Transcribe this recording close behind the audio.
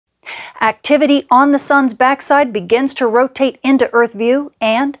Activity on the sun's backside begins to rotate into Earth view,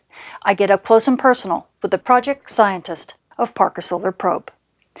 and I get up close and personal with the project scientist of Parker Solar Probe.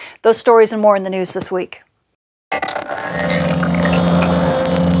 Those stories and more in the news this week.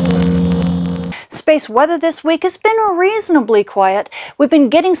 Space weather this week has been reasonably quiet. We've been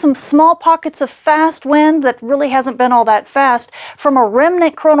getting some small pockets of fast wind that really hasn't been all that fast from a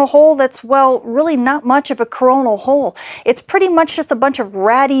remnant coronal hole that's, well, really not much of a coronal hole. It's pretty much just a bunch of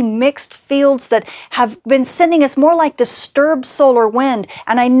ratty mixed fields that have been sending us more like disturbed solar wind.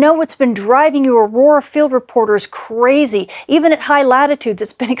 And I know it's been driving you Aurora field reporters crazy. Even at high latitudes,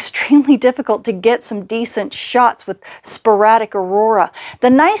 it's been extremely difficult to get some decent shots with sporadic aurora. The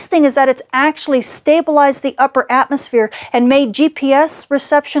nice thing is that it's actually stabilized the upper atmosphere and made GPS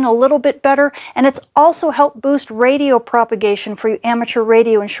reception a little bit better, and it's also helped boost radio propagation for you amateur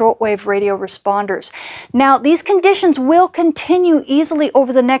radio and shortwave radio responders. Now, these conditions will continue easily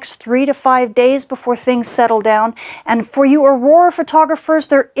over the next 3 to 5 days before things settle down, and for you Aurora photographers,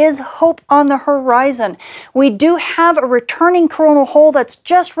 there is hope on the horizon. We do have a returning coronal hole that's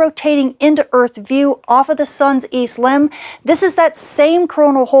just rotating into Earth view off of the sun's east limb. This is that same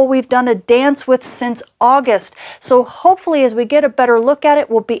coronal hole we've done a dance with since August. So hopefully as we get a better look at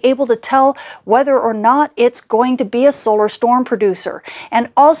it, we'll be able to tell whether or not it's going to be a solar storm producer. And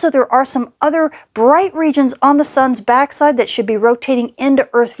also there are some other bright regions on the sun's backside that should be rotating into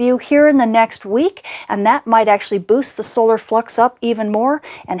Earth view here in the next week, and that might actually boost the solar flux up even more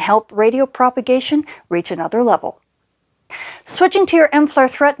and help radio propagation reach another level. Switching to your M-flare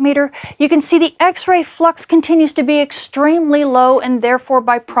threat meter, you can see the X-ray flux continues to be extremely low, and therefore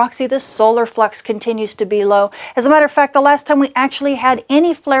by proxy the solar flux continues to be low. As a matter of fact, the last time we actually had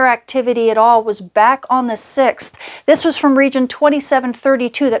any flare activity at all was back on the 6th. This was from region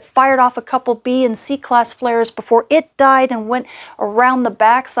 2732 that fired off a couple B and C class flares before it died and went around the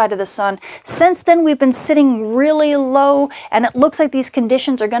backside of the sun. Since then we've been sitting really low, and it looks like these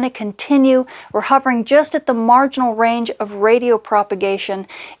conditions are going to continue. We're hovering just at the marginal range of radio propagation,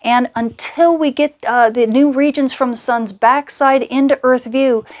 and until we get the new regions from the sun's backside into Earth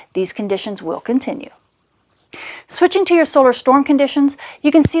view, these conditions will continue. Switching to your solar storm conditions,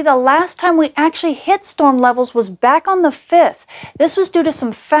 you can see the last time we actually hit storm levels was back on the 5th. This was due to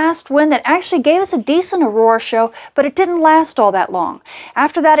some fast wind that actually gave us a decent aurora show, but it didn't last all that long.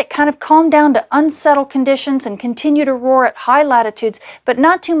 After that, it kind of calmed down to unsettled conditions and continued aurora at high latitudes, but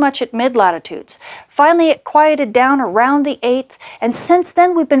not too much at mid latitudes. Finally, it quieted down around the 8th, and since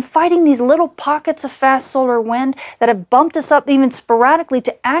then we've been fighting these little pockets of fast solar wind that have bumped us up even sporadically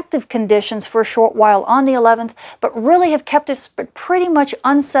to active conditions for a short while on the 11th, but really have kept us pretty much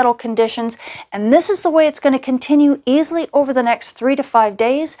unsettled conditions, and this is the way it's going to continue easily over the next 3 to 5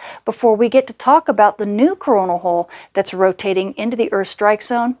 days before we get to talk about the new coronal hole that's rotating into the Earth strike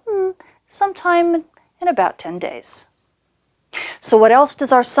zone sometime in about 10 days. So what else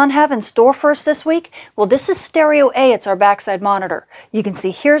does our sun have in store for us this week? Well, this is stereo A. It's our backside monitor. You can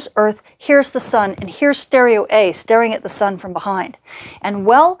see here's Earth, here's the sun, and here's stereo A staring at the sun from behind. And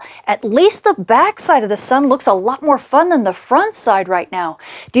well, at least the backside of the sun looks a lot more fun than the front side right now.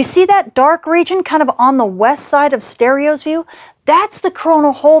 Do you see that dark region kind of on the west side of stereo's view? That's the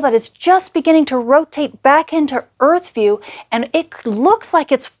coronal hole that is just beginning to rotate back into Earth view, and it looks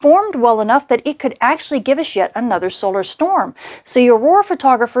like it's formed well enough that it could actually give us yet another solar storm. So you Aurora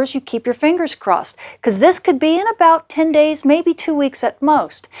photographers, you keep your fingers crossed, because this could be in about 10 days, maybe 2 weeks at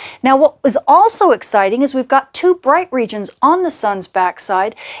most. Now what was also exciting is we've got 2 bright regions on the sun's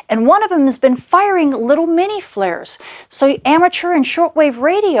backside, and one of them has been firing little mini flares. So amateur and shortwave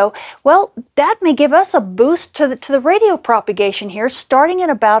radio, well, that may give us a boost to the radio propagation here starting in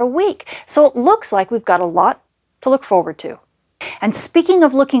about a week. So it looks like we've got a lot to look forward to. And speaking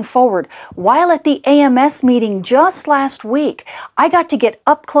of looking forward, while at the AMS meeting just last week, I got to get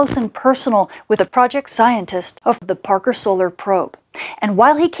up close and personal with a project scientist of the Parker Solar Probe. And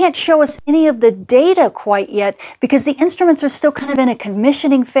while he can't show us any of the data quite yet, because the instruments are still kind of in a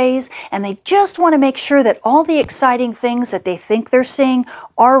commissioning phase, and they just want to make sure that all the exciting things that they think they're seeing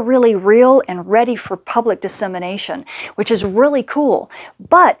are really real and ready for public dissemination, which is really cool.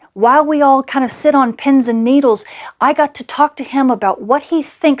 But while we all kind of sit on pins and needles, I got to talk to him about what he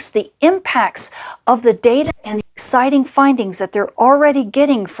thinks the impacts of the data and the exciting findings that they're already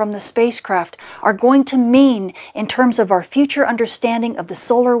getting from the spacecraft are going to mean in terms of our future understanding of the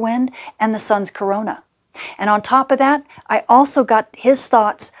solar wind and the sun's corona. And on top of that, I also got his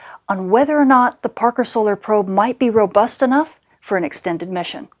thoughts on whether or not the Parker Solar Probe might be robust enough for an extended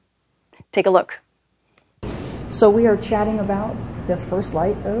mission. Take a look. So we are chatting about the first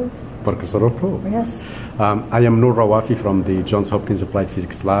light of Parker Solar Probe. Yes. I am Nour Raouafi from the Johns Hopkins Applied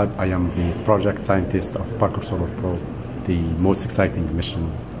Physics Lab. I am the project scientist of Parker Solar Probe, the most exciting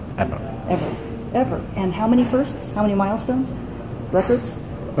missions ever. Ever. And how many firsts? How many milestones? Records?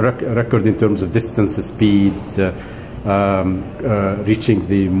 Record in terms of distance, speed, reaching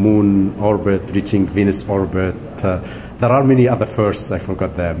the moon orbit, reaching Venus orbit. There are many other firsts, I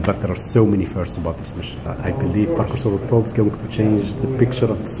forgot them, but there are so many firsts about this mission. I believe Parker Solar Probe is going to change the picture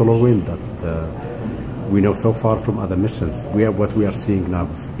of the solar wind that we know so far from other missions. What we are seeing now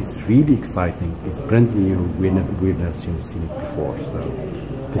is really exciting. It's brand new. We've never seen it before. So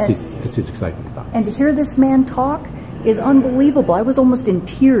this is exciting stuff. And to hear this man talk is unbelievable. I was almost in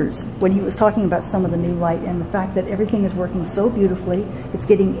tears when he was talking about some of the new light and the fact that everything is working so beautifully. It's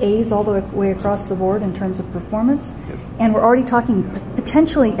getting A's all the way across the board in terms of performance. Yes. And we're already talking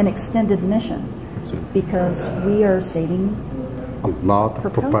potentially an extended mission. Absolutely. Because we are saving a lot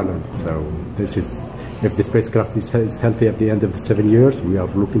of propellant. So this is, if the spacecraft is healthy at the end of the 7 years, we are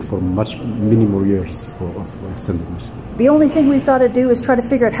looking for many more years for extended mission. The only thing we've got to do is try to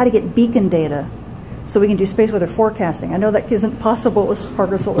figure out how to get beacon data so we can do space weather forecasting. I know that isn't possible with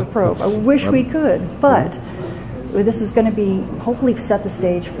Parker Solar Probe. I wish we could, but this is going to be, hopefully set the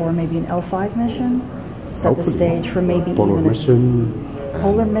stage for maybe an L5 mission, set the stage for maybe polar even mission.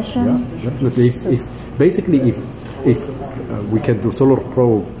 Polar mission? Yeah, definitely. If we can do solar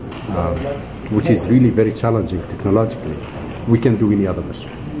probe, which is really very challenging technologically, we can do any other mission.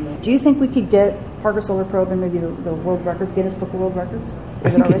 Do you think we could get Parker Solar Probe and maybe the world records, Guinness Book of World Records? I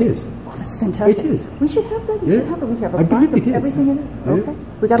think it is. Oh, that's fantastic. It is. We should have that. We should have it. We have I believe it is. Everything it is. Okay.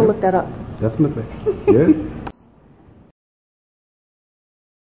 We got to look that up. Definitely. Yeah.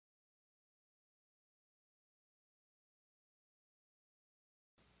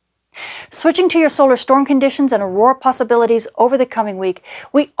 Switching to your solar storm conditions and aurora possibilities over the coming week,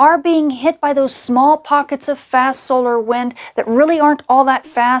 we are being hit by those small pockets of fast solar wind that really aren't all that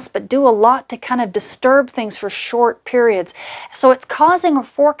fast but do a lot to kind of disturb things for short periods. So it's causing our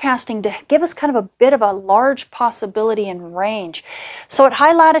forecasting to give us kind of a bit of a large possibility and range. So at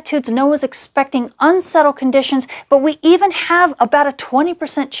high latitudes, NOAA's expecting unsettled conditions, but we even have about a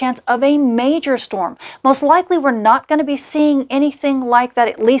 20% chance of a major storm. Most likely we're not going to be seeing anything like that,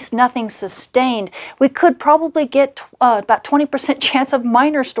 at least nothing sustained. We could probably get about 20% chance of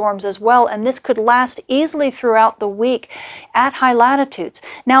minor storms as well, and this could last easily throughout the week at high latitudes.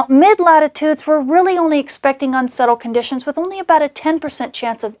 Now, mid-latitudes, we're really only expecting unsettled conditions with only about a 10%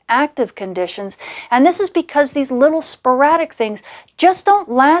 chance of active conditions, and this is because these little sporadic things just don't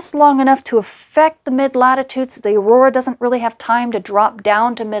last long enough to affect the mid-latitudes. The aurora doesn't really have time to drop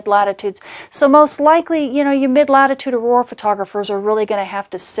down to mid-latitudes, so most likely, you know, your mid-latitude aurora photographers are really going to have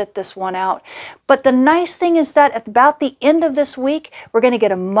to sit this one out. But the nice thing is that at about the end of this week, we're going to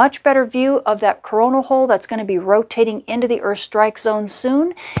get a much better view of that coronal hole that's going to be rotating into the Earth strike zone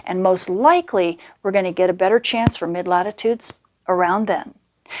soon, and most likely we're going to get a better chance for mid-latitudes around then.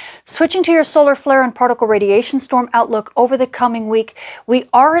 Switching to your solar flare and particle radiation storm outlook over the coming week, we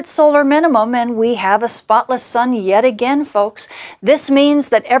are at solar minimum and we have a spotless sun yet again, folks. This means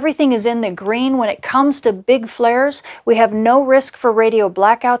that everything is in the green when it comes to big flares. We have no risk for radio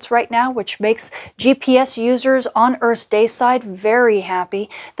blackouts right now, which makes GPS users on Earth's day side very happy.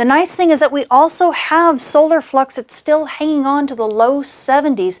 The nice thing is that we also have solar flux that's still hanging on to the low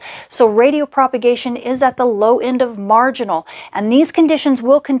 70s, so radio propagation is at the low end of marginal, and these conditions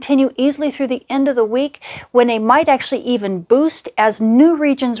will continue easily through the end of the week, when they might actually even boost as new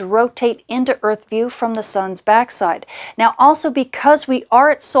regions rotate into Earth view from the sun's backside. Now, also because we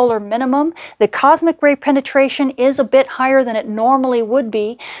are at solar minimum, the cosmic ray penetration is a bit higher than it normally would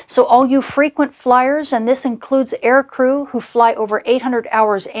be, so all you frequent flyers, and this includes air crew who fly over 800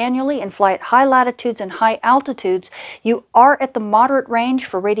 hours annually and fly at high latitudes and high altitudes, you are at the moderate range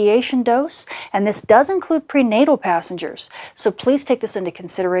for radiation dose, and this does include prenatal passengers, so please take this into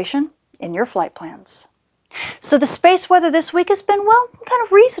consideration in your flight plans. So the space weather this week has been, well, kind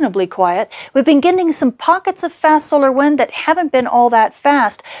of reasonably quiet. We've been getting some pockets of fast solar wind that haven't been all that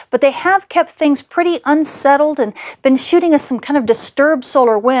fast, but they have kept things pretty unsettled and been shooting us some kind of disturbed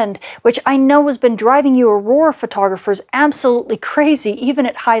solar wind, which I know has been driving you aurora photographers absolutely crazy, even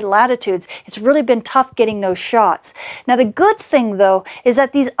at high latitudes. It's really been tough getting those shots. Now, the good thing, though, is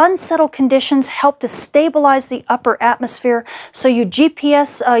that these unsettled conditions help to stabilize the upper atmosphere, so you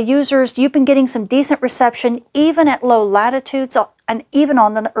GPS users, you've been getting some decent reception even at low latitudes, and even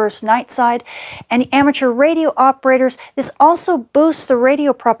on the Earth's night side. And amateur radio operators, this also boosts the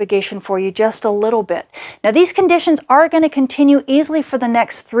radio propagation for you just a little bit. Now these conditions are going to continue easily for the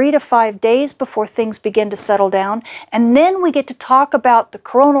next 3 to 5 days before things begin to settle down. And then we get to talk about the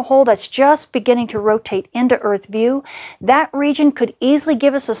coronal hole that's just beginning to rotate into Earth view. That region could easily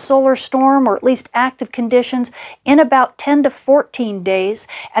give us a solar storm, or at least active conditions, in about 10 to 14 days.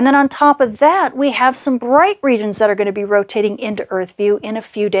 And then on top of that, we have some bright regions that are going to be rotating into Earth view in a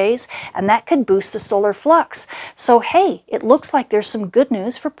few days, and that could boost the solar flux. So hey, it looks like there's some good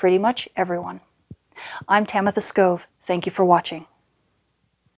news for pretty much everyone. I'm Tamitha Skov. Thank you for watching.